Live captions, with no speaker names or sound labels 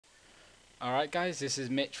Alright guys, this is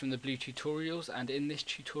Mitch from the Blue Tutorials, and in this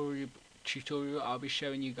tutorial I'll be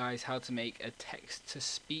showing you guys how to make a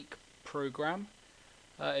text-to-speak program.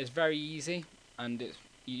 It's very easy and it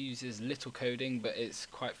uses little coding, but it's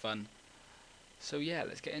quite fun. So yeah,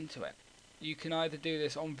 let's get into it. You can either do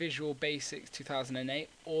this on Visual Basic 2008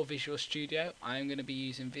 or Visual Studio. I'm going to be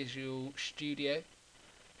using Visual Studio,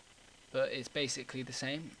 but it's basically the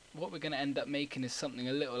same. What we're going to end up making is something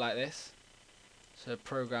a little like this. So a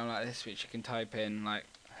program like this, which you can type in like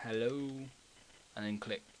hello, and then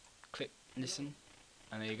click listen,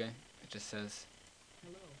 and there you go. It just says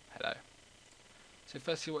hello. So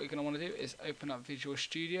firstly, what you're going to want to do is open up Visual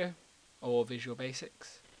Studio or Visual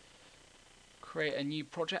Basics, create a new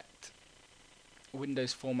project,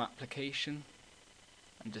 Windows Form application,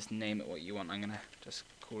 and just name it what you want. I'm going to just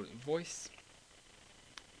call it voice.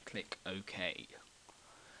 Click OK.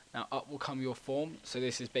 Now up will come your form. So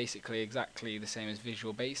this is basically exactly the same as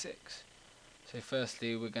Visual Basics. So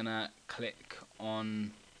firstly we're gonna click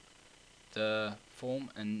on the form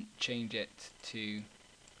and change it to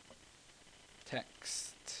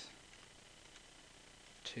text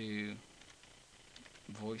to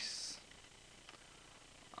voice,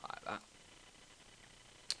 like that.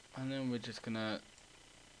 And then we're just gonna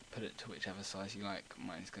put it to whichever size you like.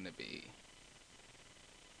 Mine's gonna be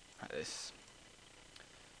like this.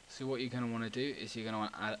 So what you're going to want to do is you're going to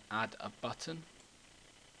want to add a button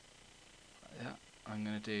like that. I'm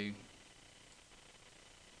going to do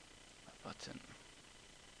a button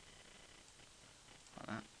like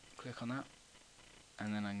that. Click on that,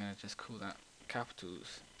 and then I'm going to just call that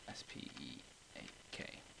capitals SPEAK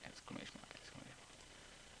exclamation mark exclamation mark.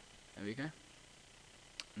 There we go.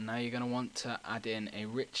 Now you're going to want to add in a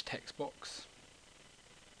rich text box.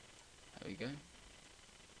 There we go.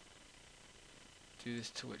 Do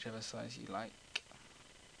this to whichever size you like.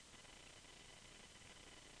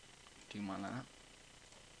 Do mine like that.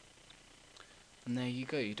 And there you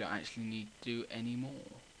go, you don't actually need to do any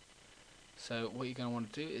more. So what you're going to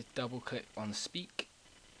want to do is double click on speak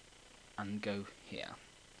and go here.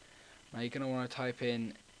 Now you're going to want to type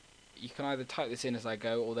in, you can either type this in as I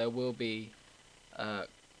go, or there will be a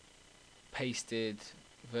pasted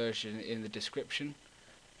version in the description.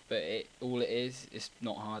 But all it is, it's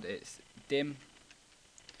not hard, it's dim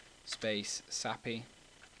space SAPI.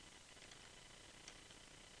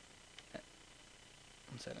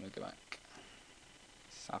 So let me go back.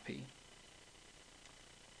 SAPI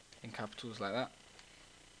in capitals like that.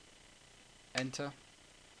 Enter.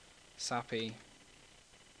 SAPI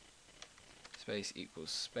space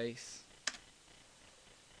equals space.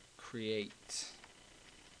 Create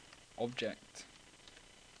object.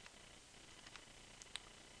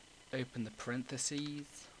 Open the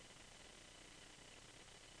parentheses.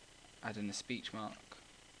 Add in a speech mark,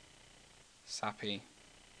 SAPI,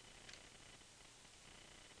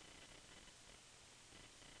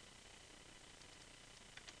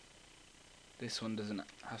 this one doesn't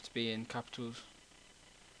have to be in capitals,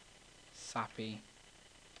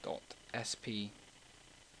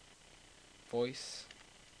 sapi.spvoice,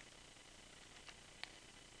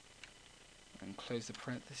 and close the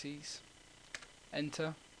parentheses,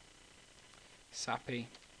 enter, SAPI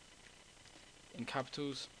in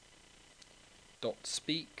capitals,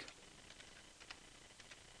 .speak,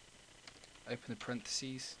 open the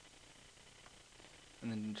parentheses,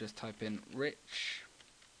 and then just type in rich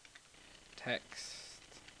text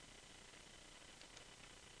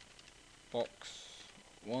box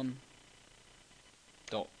 1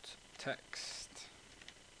 dot text,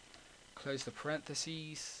 close the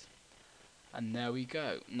parentheses, and there we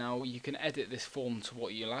go. Now you can edit this form to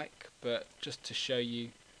what you like, but just to show you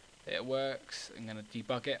that it works, I'm going to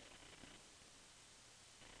debug it.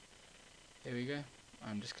 Here we go.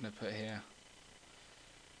 I'm just going to put here,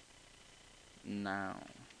 now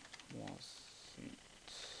wasn't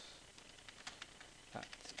that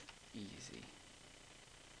easy.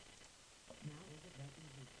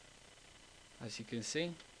 As you can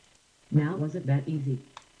see, now wasn't that easy.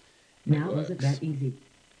 Now wasn't that easy.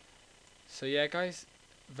 So yeah guys,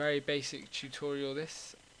 very basic tutorial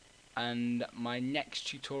this, and my next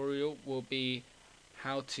tutorial will be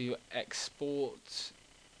how to export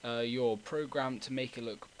your program to make it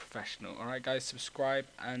look professional. Alright guys, subscribe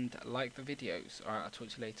and like the videos. Alright, I'll talk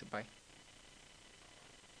to you later, bye.